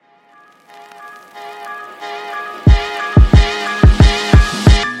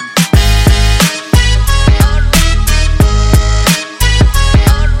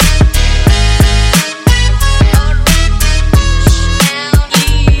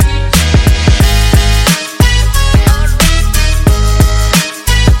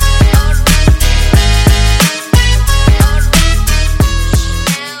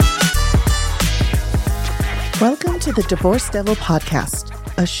to the Divorce Devil Podcast,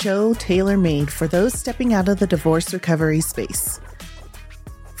 a show tailor-made for those stepping out of the divorce recovery space.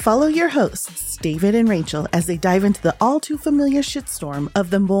 Follow your hosts, David and Rachel, as they dive into the all-too-familiar shitstorm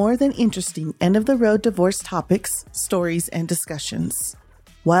of the more than interesting end-of-the-road divorce topics, stories, and discussions.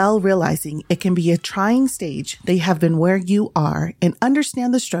 While realizing it can be a trying stage, they have been where you are and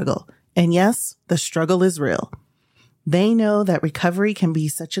understand the struggle. And yes, the struggle is real. They know that recovery can be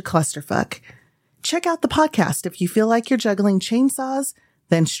such a clusterfuck. Check out the podcast if you feel like you're juggling chainsaws,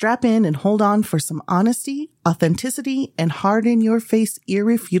 then strap in and hold on for some honesty, authenticity, and hard-in-your-face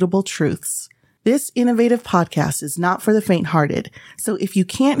irrefutable truths. This innovative podcast is not for the faint-hearted, so if you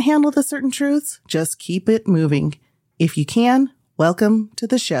can't handle the certain truths, just keep it moving. If you can, welcome to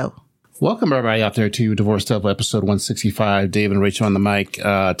the show. Welcome, everybody out there, to Divorce Devil episode 165. Dave and Rachel on the mic.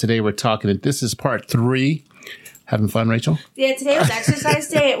 Today we're talking, this is part 3. Having fun, Rachel? Yeah, today was exercise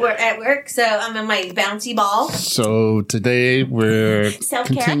day at work, so I'm in my bouncy ball. So today we're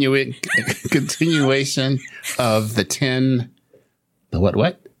continuation of the 10... The what?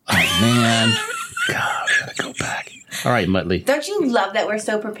 Oh, man. God, we gotta go back. All right, Muttley. Don't you love that we're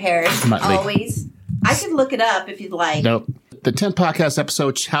so prepared? Muttley. Always. I could look it up if you'd like. Nope. The 10 podcast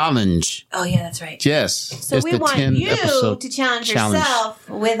episode challenge. Oh, yeah, that's right. Yes. So we want you to challenge yourself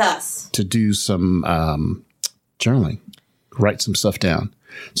with us. To do some... journaling, write some stuff down.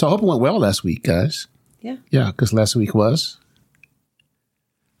 So I hope it went well last week, guys. Yeah. Yeah, because last week was,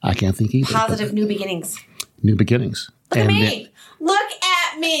 I can't think either. Positive new beginnings. New beginnings. Look at me. Look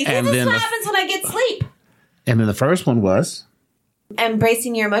at me. See, this happens when I get sleep. And then the first one was?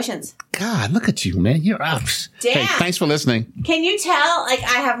 Embracing your emotions. God, look at you, man. You're out. Damn. Hey, thanks for listening. Can you tell,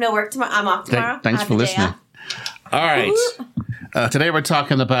 I have no work tomorrow. I'm off tomorrow. Thanks for listening. All right. Today we're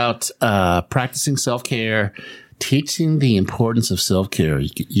talking about practicing self-care, teaching the importance of self-care.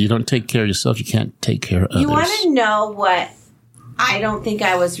 You don't take care of yourself, you can't take care of others. You want to know what I don't think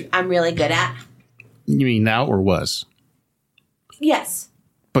I'm really good at? You mean now or was? Yes.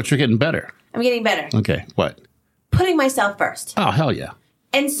 But you're getting better. I'm getting better. Okay, what? Putting myself first. Oh, hell yeah.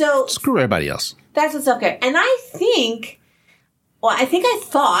 And so... Screw everybody else. That's what self-care. And I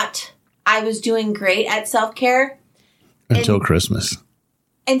thought I was doing great at self-care. Until Christmas.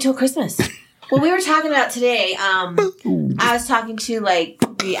 Well, we were talking about today, I was talking to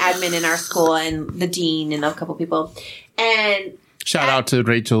the admin in our school and the dean and a couple people. And shout out to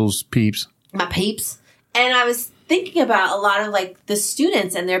Rachel's peeps. My peeps. And I was thinking about a lot of the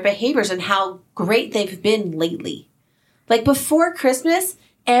students and their behaviors and how great they've been lately. Before Christmas,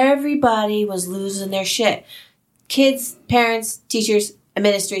 everybody was losing their shit. Kids, parents, teachers,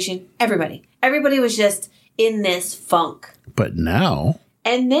 administration, everybody. Everybody was just in this funk. But now...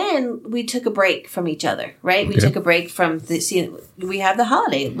 And then we took a break from each other, right? Okay. We took a break from we have the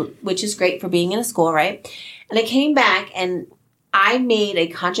holiday, which is great for being in a school, right? And I came back and I made a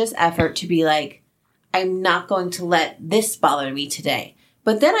conscious effort to be I'm not going to let this bother me today.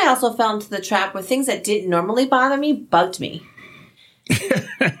 But then I also fell into the trap where things that didn't normally bother me bugged me.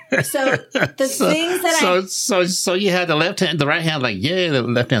 So you had the left hand, the right hand, the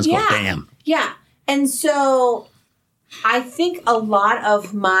left hand's going, damn. Yeah. And so I think a lot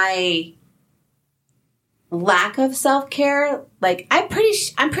of my lack of self-care, I'm pretty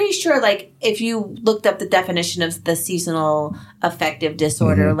sure, if you looked up the definition of the seasonal affective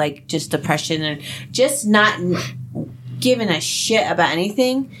disorder, just depression and just not giving a shit about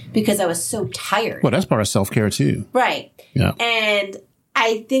anything because I was so tired. Well, that's part of self-care too. Right. Yeah. And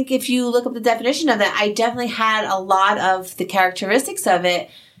I think if you look up the definition of that, I definitely had a lot of the characteristics of it,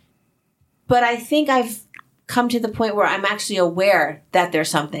 but I think I've come to the point where I'm actually aware that there's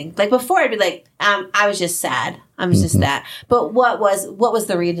something. Before I'd be I was just sad. I was just that. But what was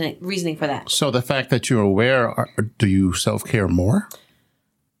the reasoning for that? So the fact that you're aware, do you self-care more?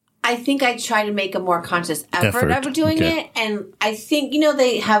 I think I try to make a more conscious effort of doing it. And I think,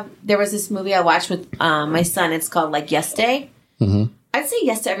 there was this movie I watched with my son. It's called Yes Day. Mm-hmm. I'd say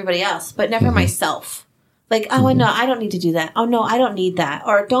yes to everybody else, but never myself. Oh, no, I don't need to do that. Oh, no, I don't need that.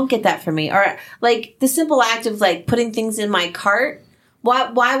 Or don't get that for me. Or the simple act of putting things in my cart.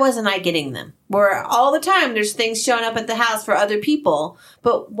 Why wasn't I getting them? Where all the time there's things showing up at the house for other people.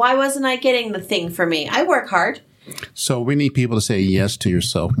 But why wasn't I getting the thing for me? I work hard. So we need people to say yes to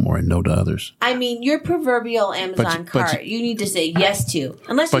yourself more and no to others. I mean, your proverbial Amazon cart, you need to say yes to.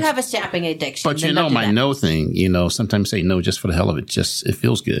 Unless you have a shopping addiction. But my no thing, sometimes say no just for the hell of it. Just, it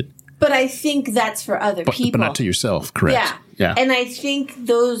feels good. But I think that's for other people. But not to yourself, correct? Yeah. And I think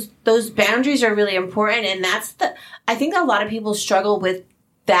those boundaries are really important. And I think a lot of people struggle with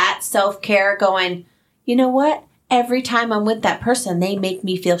that self-care going, you know what? Every time I'm with that person, they make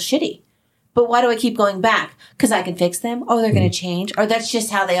me feel shitty. But why do I keep going back? Because I can fix them? Or they're going to change? Or that's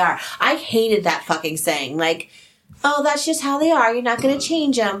just how they are. I hated that fucking saying. Like, oh, that's just how they are. You're not going to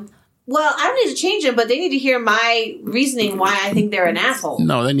change them. Well, I don't need to change them, but they need to hear my reasoning why I think they're an asshole.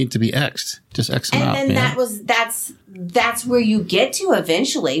 No, they need to be X'd. Just X them out. And then that's where you get to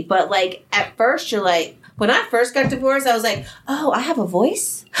eventually. But like at first you're like, when I first got divorced, I was like, oh, I have a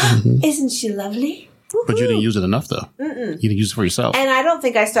voice? Isn't she lovely? Woo-hoo. But you didn't use it enough, though. You didn't use it for yourself. And I don't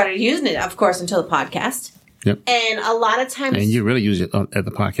think I started using it, of course, until the podcast. Yep. And a lot of times... And you really use it at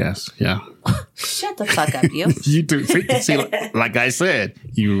the podcast. Yeah. Shut the fuck up, you. You do. See, like I said,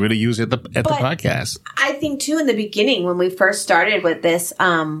 you really use it at the podcast. I think, too, in the beginning, when we first started with this,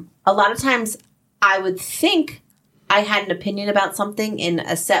 a lot of times I would think I had an opinion about something in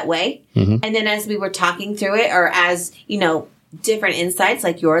a set way. And then as we were talking through it, or as, different insights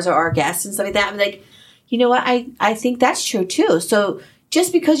like yours or our guests and stuff like that, I'm like, you know what? I think that's true, too. So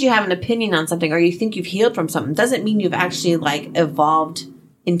just because you have an opinion on something or you think you've healed from something doesn't mean you've actually like evolved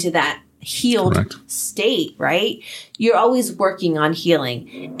into that healed state, right? You're always working on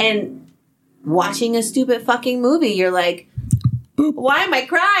healing. And watching a stupid fucking movie, you're like, why am I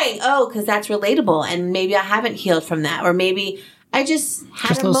crying? Oh, because that's relatable. And maybe I haven't healed from that. Or maybe I just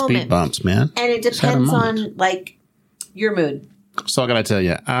had a moment. Speed bumps, man. And it depends on like your mood. So I got to tell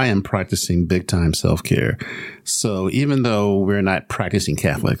you, I am practicing big time self-care. So even though we're not practicing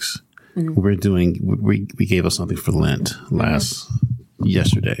Catholics, we gave us something for Lent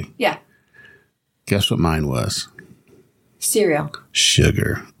yesterday. Yeah. Guess what mine was? Cereal.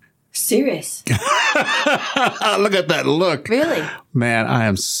 Sugar. Serious? Look at that look. Really? Man, I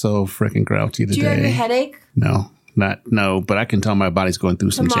am so freaking grouchy today. Do you have a headache? No, but I can tell my body's going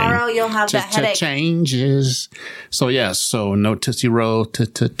through some change. Tomorrow you'll have that headache. Changes. So no Tootsie Roll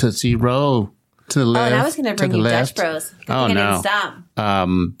Tootsie Roll to the left. Oh, and I was going to bring you left. Dutch Bros. Oh, no. Stop.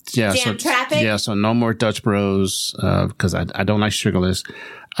 Jam traffic? Yeah, so no more Dutch Bros because I don't like sugarless.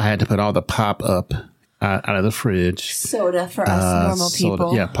 I had to put all the pop up out of the fridge. Soda for us normal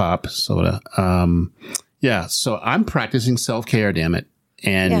people. Yeah, pop, soda. So I'm practicing self-care, damn it.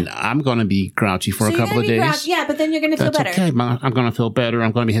 And I'm going to be grouchy for a couple of days. Yeah, but then you're going to feel better. Okay, I'm going to feel better.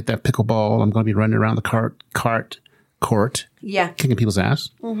 I'm going to be hit that pickleball. I'm going to be running around the court. Yeah. Kicking people's ass.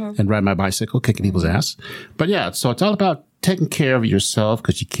 And riding my bicycle, kicking people's ass. But yeah, so it's all about taking care of yourself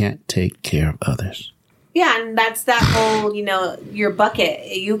because you can't take care of others. Yeah, and that's that whole, your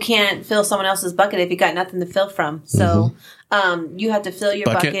bucket. You can't fill someone else's bucket if you got nothing to fill from. So you have to fill your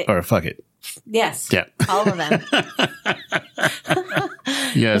bucket. Or fuck it. Yes. Yeah. All of them.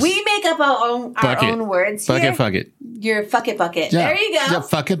 Yes. We make up our own words bucket, here. Fuck it. Your fuck it bucket. Yeah. There you go. Yeah,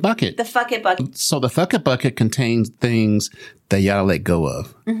 fuck it bucket. The fuck it bucket. So the fuck it bucket contains things that you gotta let go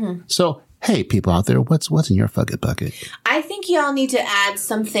of. So, hey, people out there, what's in your fuck it bucket? I think y'all need to add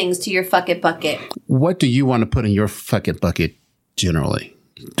some things to your fuck it bucket. What do you want to put in your fuck it bucket generally?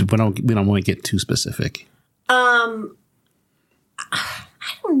 We don't want to get too specific. I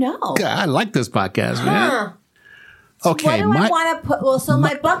don't know. God, I like this podcast, man. Okay. What do I want to put? Well, so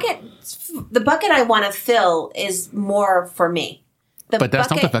my bucket, the bucket I want to fill is more for me. But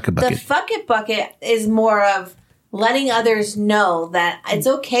that's not the fuck it bucket. The fuck it bucket is more of letting others know that it's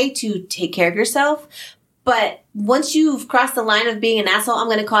okay to take care of yourself. But once you've crossed the line of being an asshole, I'm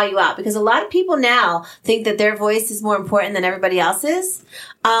going to call you out. Because a lot of people now think that their voice is more important than everybody else's.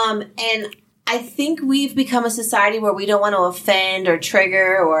 And I think we've become a society where we don't want to offend or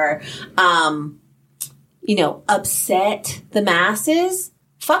trigger or, upset the masses.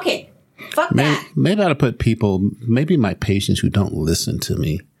 Fuck it. Fuck that. Maybe I ought to put people, maybe my patients who don't listen to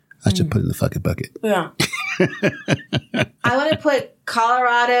me, I should put in the fuck it bucket. Yeah. I want to put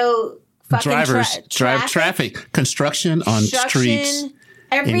Colorado fucking traffic, construction on streets.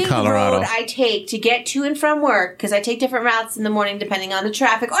 Every in Colorado. road I take to get to and from work, because I take different routes in the morning depending on the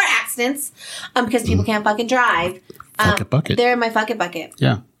traffic or accidents, because people can't fucking drive. Fuck it bucket. They're in my fuck it bucket.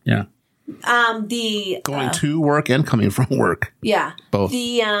 Yeah. Going to work and coming from work. Yeah. Both.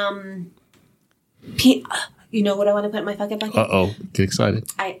 You know what I want to put in my fuck it bucket? Uh-oh. Get excited.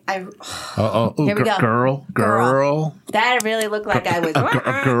 Uh-oh. Ooh, Here we go. Girl. That really looked like I was...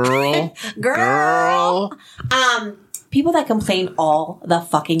 Girl. People that complain all the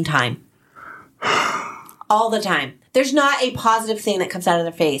fucking time. All the time. There's not a positive thing that comes out of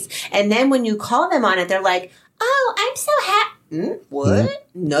their face. And then when you call them on it, they're like, oh, I'm so happy. What?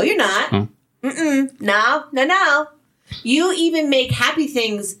 No, you're not. No. You even make happy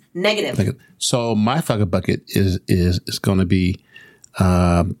things negative. So my fucking bucket is going to be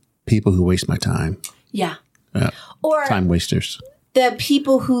people who waste my time. Yeah. Or time wasters. The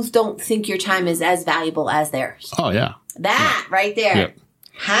people who don't think your time is as valuable as theirs. Oh, yeah. That right there. Yep.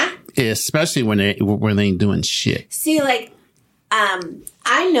 Huh? Especially when they ain't doing shit. See, like,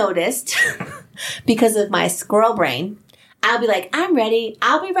 I noticed because of my squirrel brain, I'll be like, I'm ready.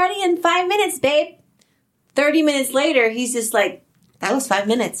 I'll be ready in 5 minutes, babe. 30 minutes later, he's just like, that was 5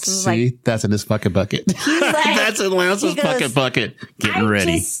 minutes. See, like, that's in his fucking bucket. He's like, that's in Lance's fucking bucket. Getting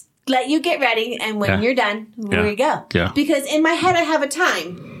ready. Just let you get ready, and when you're done, here we go. Yeah. Because in my head, I have a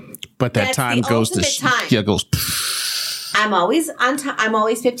time. But that time goes to time. Yeah, goes. I'm always on time. I'm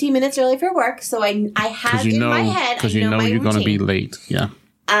always 15 minutes early for work, so I have in my head. Because you know you're going to be late. Yeah.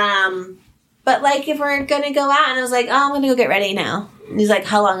 But like if we're gonna go out, and I was like, oh, I'm gonna go get ready now. And he's like,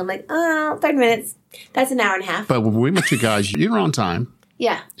 how long? I'm like, 30 minutes. That's an hour and a half. But when we met you guys, you're on time.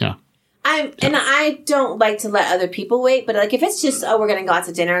 Yeah. Yeah. And I don't like to let other people wait, but like if it's just, we're going to go out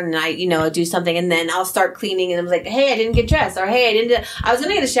to dinner and I, do something and then I'll start cleaning and I'm like, hey, I didn't get dressed, or hey, I was going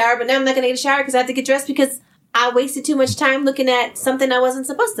to get a shower, but now I'm not going to get a shower because I have to get dressed because I wasted too much time looking at something I wasn't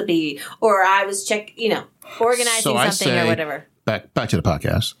supposed to be, or I was organizing something or whatever. Back to the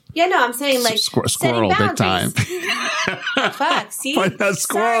podcast. Yeah, no, I'm saying like squirrel big time. Fuck, see? But that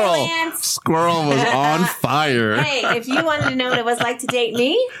squirrel was on fire. Hey, if you wanted to know what it was like to date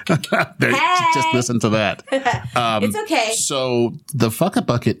me, just listen to that. It's okay. So the fucking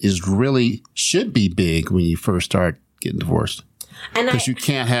bucket should be big when you first start getting divorced. Because you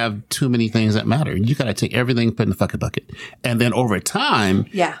can't have too many things that matter. You got to take everything, put in the fucking bucket. And then over time,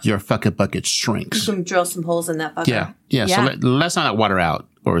 your fucking bucket shrinks. You can drill some holes in that bucket. Yeah. So let's not let water out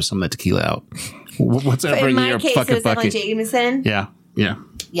or some of that tequila out. Whatever in your fucking bucket. Jameson. Yeah.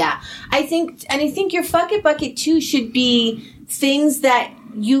 I think your fucking bucket too should be things that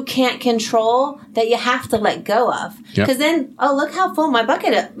you can't control that you have to let go of. Because then, look how full my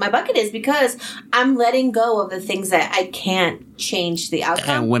bucket is because I'm letting go of the things that I can't change the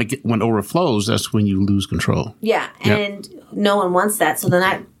outcome. And when it overflows, that's when you lose control. Yeah, and no one wants that. So then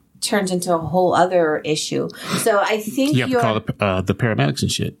that turns into a whole other issue. So I think you have to call the paramedics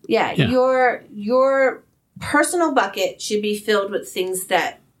and shit. Yeah, your personal bucket should be filled with things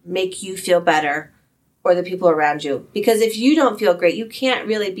that make you feel better. Or the people around you. Because if you don't feel great, you can't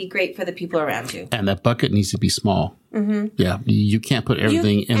really be great for the people around you. And that bucket needs to be small. Mm-hmm. Yeah. You can't put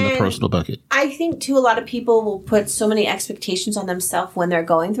everything in the personal bucket. I think, too, a lot of people will put so many expectations on themselves when they're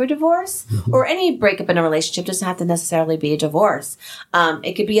going through divorce. Mm-hmm. Or any breakup in a relationship doesn't have to necessarily be a divorce.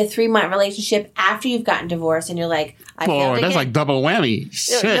 It could be a 3-month relationship after you've gotten divorced and you're like, I failed again. That's like double whammy.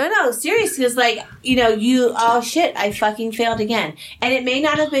 Shit. No, seriously. It's like, I fucking failed again. And it may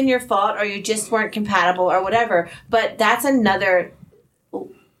not have been your fault or you just weren't compatible or whatever. But that's another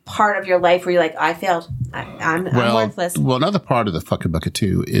part of your life where you're like, I failed. I'm worthless. Well, another part of the fucking bucket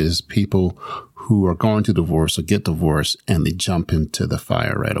too is people who are going to divorce or get divorced and they jump into the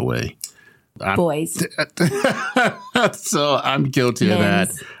fire right away. Boys. So I'm guilty of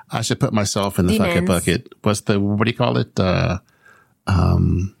that. I should put myself in the fucking bucket. What do you call it?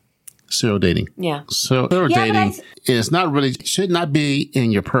 Serial dating. Yeah. So serial dating should not be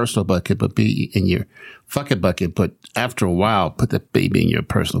in your personal bucket, but be in your fucking bucket. But after a while, put the baby in your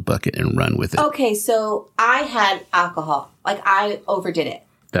personal bucket and run with it. Okay, so I had alcohol. Like I overdid it.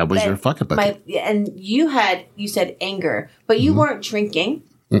 That was your fucking bucket. And you said anger, but you weren't drinking.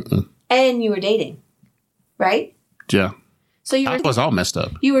 Mm-mm. And you were dating, right? Yeah. So I was all messed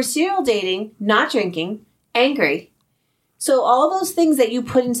up. You were serial dating, not drinking, angry. So all those things that you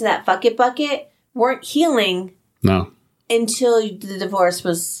put into that bucket weren't healing. No. Until the divorce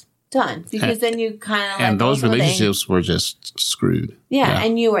was done. Because then you kind of and those relationships were just screwed. Yeah,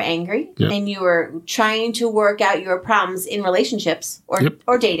 and you were angry. Yep. And you were trying to work out your problems in relationships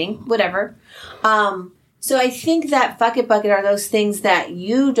or dating, whatever. So I think that bucket are those things that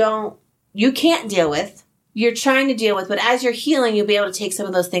you can't deal with. You're trying to deal with, but as you're healing, you'll be able to take some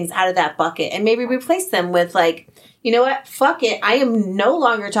of those things out of that bucket and maybe replace them with like, you know what? Fuck it. I am no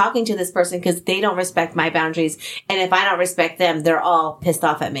longer talking to this person because they don't respect my boundaries. And if I don't respect them, they're all pissed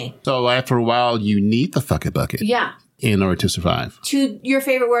off at me. So after a while, you need the fucking bucket. Yeah. In order to survive. To your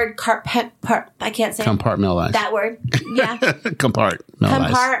favorite word, I can't say Compartmentalize. That word. Yeah.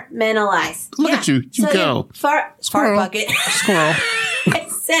 Compartmentalize. Look at you. You go. Fart bucket. Squirrel. I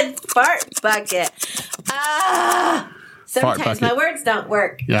said fart bucket. Sometimes my words don't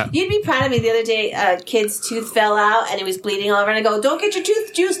work. Yeah. You'd be proud of me. The other day, a kid's tooth fell out and it was bleeding all over. And I go, don't get your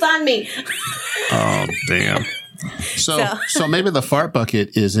tooth juiced on me. Oh, damn. So maybe the fart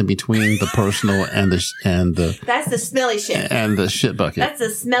bucket is in between the personal and the that's the smelly shit. And the shit bucket. That's the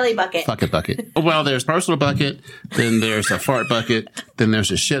smelly bucket. Fucking bucket. Well, there's personal bucket, then there's a fart bucket, then there's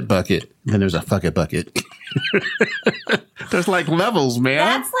a shit bucket, then there's a fucking bucket. There's like levels, man.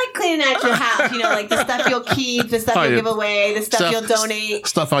 That's like cleaning out your house. You know, like the stuff you'll keep, the stuff you'll give away, the stuff you'll donate.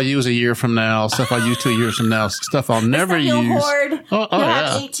 Stuff I'll use a year from now. Stuff I'll use 2 years from now. Stuff I'll never use. You'll hoard. You'll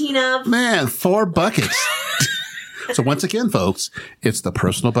have 18 of. Man, 4 buckets. So once again, folks, it's the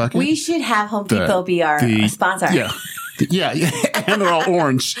personal bucket. We should have Home Depot be our sponsor. Yeah. Yeah, and they're all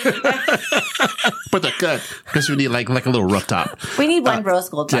orange. But they're good because we need like a little rooftop. We need one rose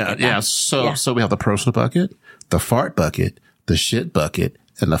gold bucket. Yeah. So we have the personal bucket, the fart bucket, the shit bucket,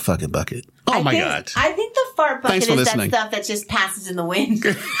 and the fucking bucket. Oh my God! I think the fart bucket is that stuff that just passes in the wind.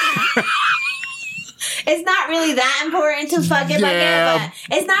 It's not really that important to fucking bucket,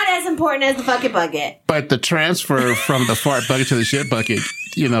 but it's not as important as the fucking bucket. But the transfer from the fart bucket to the shit bucket,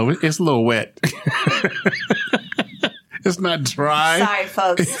 you know, it's a little wet. It's not dry. Sorry,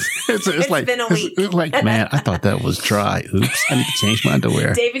 folks. It's like, been a week. It's like, man, I thought that was dry. Oops, I need to change my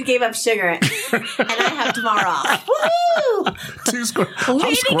underwear. David gave up sugar, and I have tomorrow off. Woo! I'm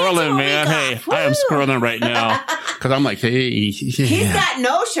squirreling, man. Hey, I am squirreling right now because I'm like, hey. Yeah. He's got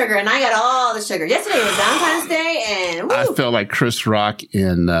no sugar, and I got all the sugar. Yesterday was Valentine's Day, and woo. I felt like Chris Rock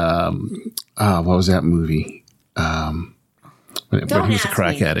in, what was that movie? When he was a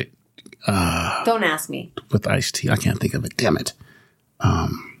crack addict. Don't ask me. With Ice-T. I can't think of it. Damn it.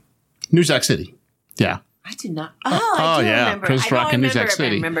 New Jack City. Yeah. I do not. I do remember. Chris Rock in New Jack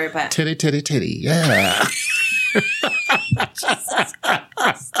City. I remember it, but... Titty, titty, titty. Yeah.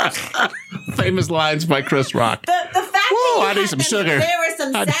 Famous lines by Chris Rock. The fact that I need some sugar. There were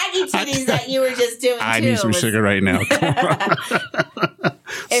some saggy titties that you were just doing, I need some sugar right now.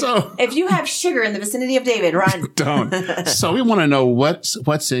 If you have sugar in the vicinity of David, run. Don't. So we want to know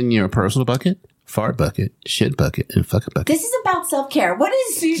what's in your personal bucket, fart bucket, shit bucket, and fucking bucket. This is about self-care. What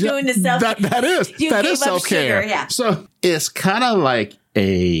is you doing to self-care? That is self-care. Sugar, yeah. So it's kind of like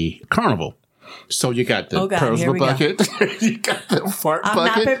a carnival. So you got the personal bucket, you got the fart bucket,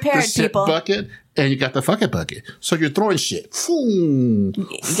 not prepared, the shit bucket, and you got the fucking bucket. So you're throwing shit. You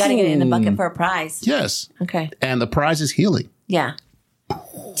got to get it in the bucket for a prize. Yes. Okay. And the prize is healing. Yeah.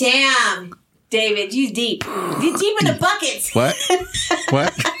 Damn, David, you deep. You deep in the buckets. What?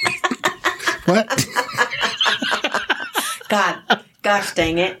 What? Gosh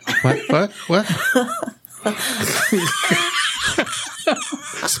dang it. What?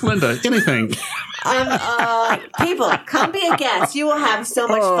 Splenda, anything. People, come be a guest. You will have so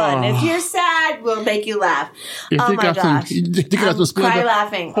much fun. If you're sad, we'll make you laugh. Oh my gosh. You got some Splenda. Cry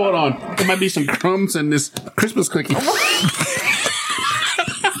laughing. Hold on. There might be some crumbs in this Christmas cookie.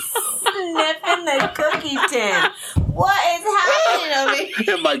 Sniffing the cookie tin. What is happening over here?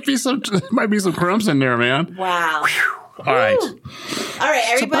 There might be some crumbs in there, man. Wow. All right. All right,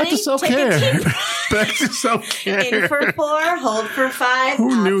 everybody. So back to self-care. Back to self-care. In for 4, hold for 5.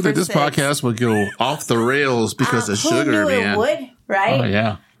 Who knew that this podcast would go off the rails because of sugar, man? Who knew it would, right? Oh,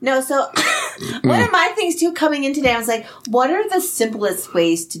 yeah. No, so one of my things, too, coming in today, I was like, what are the simplest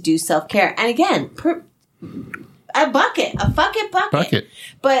ways to do self-care? And again, a fucking bucket.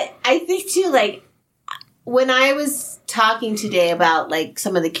 But I think, too, like, when I was talking today about, like,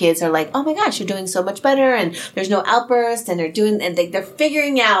 some of the kids are like, oh my gosh, you're doing so much better, and there's no outburst, and they're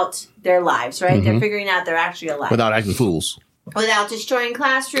figuring out their lives, right? Mm-hmm. They're figuring out they're actually alive. Without acting fools. Without destroying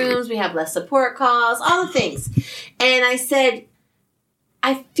classrooms, we have less support calls, all the things. And I said,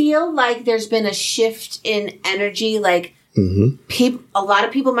 I feel like there's been a shift in energy, like, a lot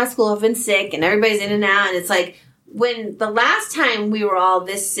of people in my school have been sick, and everybody's in and out, and it's like, when the last time we were all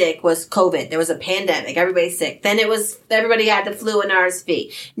this sick was COVID. There was a pandemic. Everybody's sick. Then it was, everybody had the flu and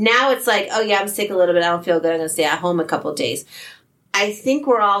RSV. Now it's like, oh yeah, I'm sick a little bit. I don't feel good. I'm going to stay at home a couple of days. I think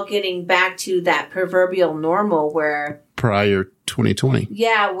we're all getting back to that proverbial normal where... Prior 2020.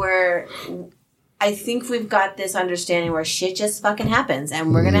 Yeah, where I think we've got this understanding where shit just fucking happens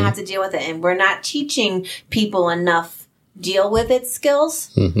and we're going to have to deal with it. And we're not teaching people enough deal with it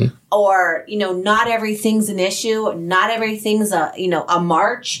skills or, not everything's an issue. Not everything's a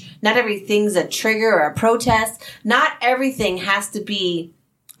march. Not everything's a trigger or a protest. Not everything has to be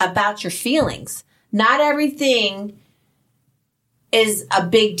about your feelings. Not everything is a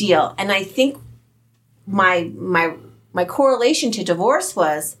big deal. And I think my correlation to divorce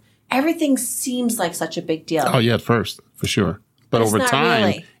was everything seems like such a big deal. Oh yeah, at first, for sure. But over time,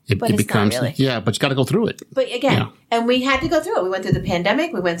 really. it becomes, but you got to go through it. But again, and we had to go through it. We went through the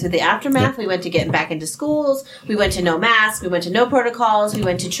pandemic. We went through the aftermath. We went to getting back into schools. We went to no masks. We went to no protocols. We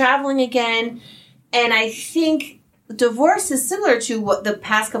went to traveling again. And I think divorce is similar to what the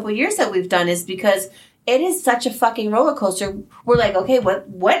past couple of years that we've done is because it is such a fucking roller coaster. We're like, okay, what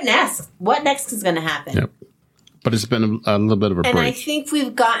next? What next is going to happen? Yep. But it's been a little bit of a break. And I think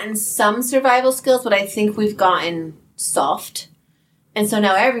we've gotten some survival skills, but I think we've gotten soft. And so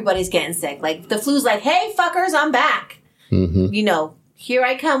now everybody's getting sick. Like, the flu's like, hey, fuckers, I'm back. Mm-hmm. You know, here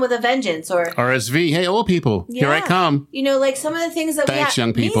I come with a vengeance. Or RSV, hey, old people, here I come. You know, like some of the things that Thanks, we have.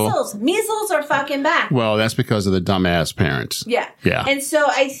 young people. Measles are fucking back. Well, that's because of the dumbass parents. Yeah. Yeah. And so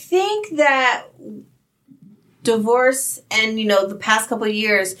I think that divorce and, you know, the past couple of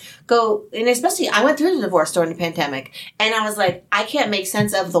years go, and especially I went through the divorce during the pandemic, and I was like, I can't make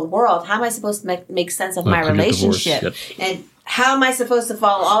sense of the world. How am I supposed to make sense of my relationship? Yep. And how am I supposed to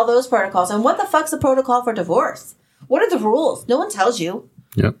follow all those protocols? And what the fuck's the protocol for divorce? What are the rules? No one tells you.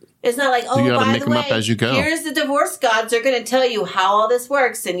 Yep. It's not like, oh, you gotta by make the them way, up as you go. Here's the divorce gods. They're going to tell you how all this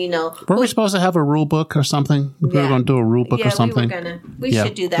works. And, you know. Were we supposed to have a rule book or something? We were going to do a rule book or something? We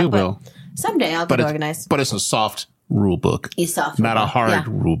should do that. We will. Someday I'll get organized. But it's a soft rule book. It's soft. Not a hard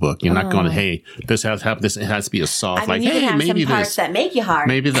rule book. You're not going to, hey, this has to happen. This, it has to be a soft, I mean, you can have maybe some parts that make you hard.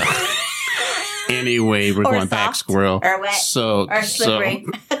 Maybe the... Anyway, we're going back, squirrel. Or wet. Or slippery.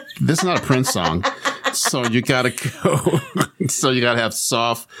 So this is not a Prince song. So you got to go. So you got to have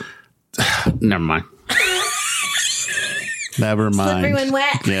soft. Never mind. Never mind. Slippery when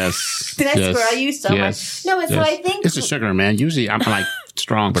wet. Yes. Did I yes, squirrel you so much? No, so I think it's the sugar, man. Usually I'm like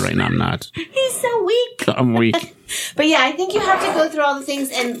strong, but right now I'm not. He's so weak. I'm weak. But yeah, I think you have to go through all the things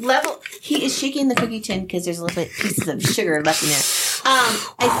and level. He is shaking the cookie tin because there's a little bit pieces of sugar left in there.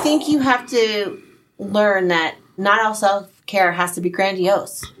 I think you have to learn that not all self-care has to be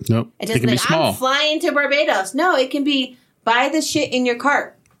grandiose. Nope. It doesn't can mean be small. I'm flying to Barbados. No, it can be buy the shit in your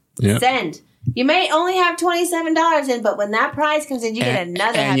cart. Yep. Send. You may only have $27 in, but when that prize comes in, you get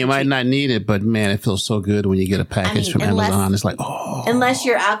another. And you might not need it, but man, it feels so good when you get a package from Amazon. It's like, oh. Unless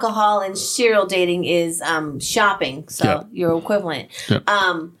your alcohol and serial dating is shopping, so you're equivalent. Yep.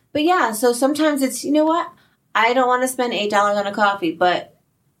 But yeah, so sometimes it's, you know what? I don't want to spend $8 on a coffee, but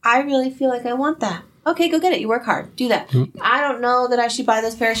I really feel like I want that. Okay, go get it. You work hard. Do that. I don't know that I should buy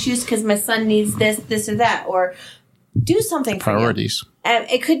this pair of shoes because my son needs this, or that, or do something for priorities.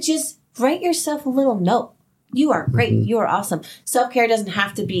 It could just write yourself a little note. You are great. You are awesome. Self-care doesn't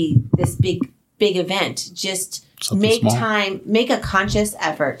have to be this big event. Just make time, make a conscious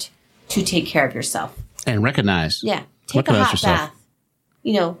effort to take care of yourself. And recognize. Yeah. Take a hot bath.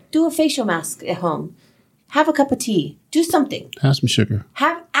 You know, do a facial mask at home. Have a cup of tea. Do something. Have some sugar.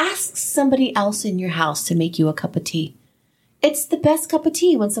 Ask somebody else in your house to make you a cup of tea. It's the best cup of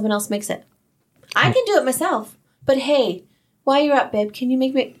tea when someone else makes it. I can do it myself. But hey, while you're up, babe, can you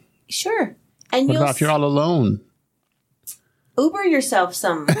make me... Sure. And what about if you're all alone? Uber yourself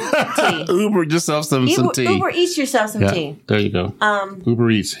some tea. Uber yourself some tea. Uber eats yourself some tea. There you go. Uber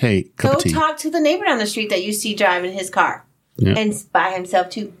Eats. Hey, cup of tea. Go talk to the neighbor down the street that you see driving his car. Yep. And by himself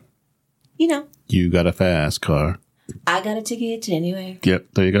too. You know. You got a fast car. I got a ticket anyway. Yep,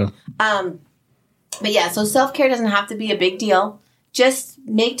 there you go. But yeah, so self-care doesn't have to be a big deal. Just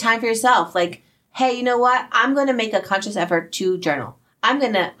make time for yourself. Like, hey, you know what? I'm going to make a conscious effort to journal. I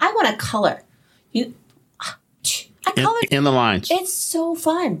want to color. I color in the lines. It's so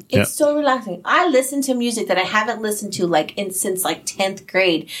fun. It's so relaxing. I listen to music that I haven't listened to since 10th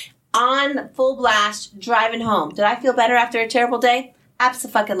grade on full blast driving home. Did I feel better after a terrible day?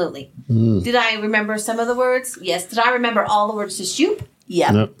 Absolutely. Did I remember some of the words? Yes. Did I remember all the words to shoot?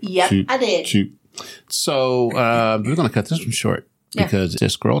 Yep. Yep, I did. Shoot. So we're going to cut this one short. Because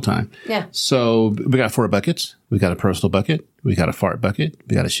it's scroll time. Yeah. So we got 4 buckets. We got a personal bucket. We got a fart bucket.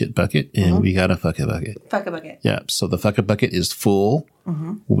 We got a shit bucket. And we got a fuck it bucket. Fuck it bucket. Yeah. So the fuck it bucket is full.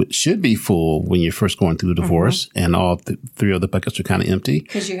 It should be full when you're first going through a divorce. And all 3 other buckets are kind of empty.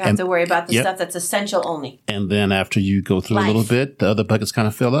 Because you have to worry about the stuff that's essential only. And then after you go through a little bit, the other buckets kind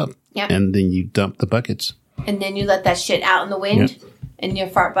of fill up. Yep. And then you dump the buckets. And then you let that shit out in the wind. Yep. In your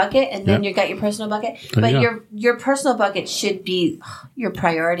fart bucket, and then you got your personal bucket. But your personal bucket should be your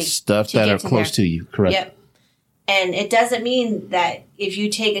priority. Stuff that are close to you, correct? Yep. And it doesn't mean that if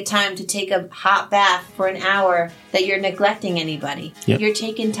you take a time to take a hot bath for an hour that you're neglecting anybody. Yep. You're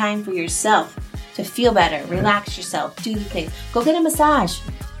taking time for yourself to feel better, relax yourself, do the things. Go get a massage.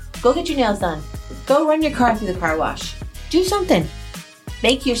 Go get your nails done. Go run your car through the car wash. Do something.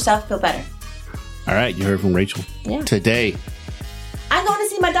 Make yourself feel better. All right, you heard from Rachel. Yeah. Today. I'm going to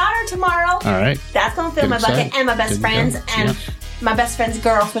see my daughter tomorrow. All right. That's going to fill my bucket and my best friends and my best friend's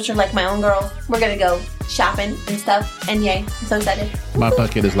girls, which are like my own girls. We're going to go shopping and stuff. And yay, I'm so excited. My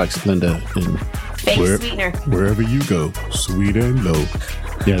bucket is like Splenda. And fake sweetener. Wherever you go, sweet and low.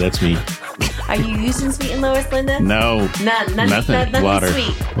 Yeah, that's me. Are you using sweet and low or Splenda? No. Nothing Water.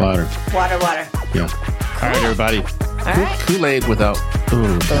 sweet. Water. Water. Yeah. All right, everybody. All right. Kool-Aid without.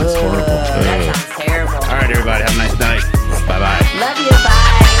 Ooh, that's horrible. That sounds terrible. All right, everybody. Have a nice day.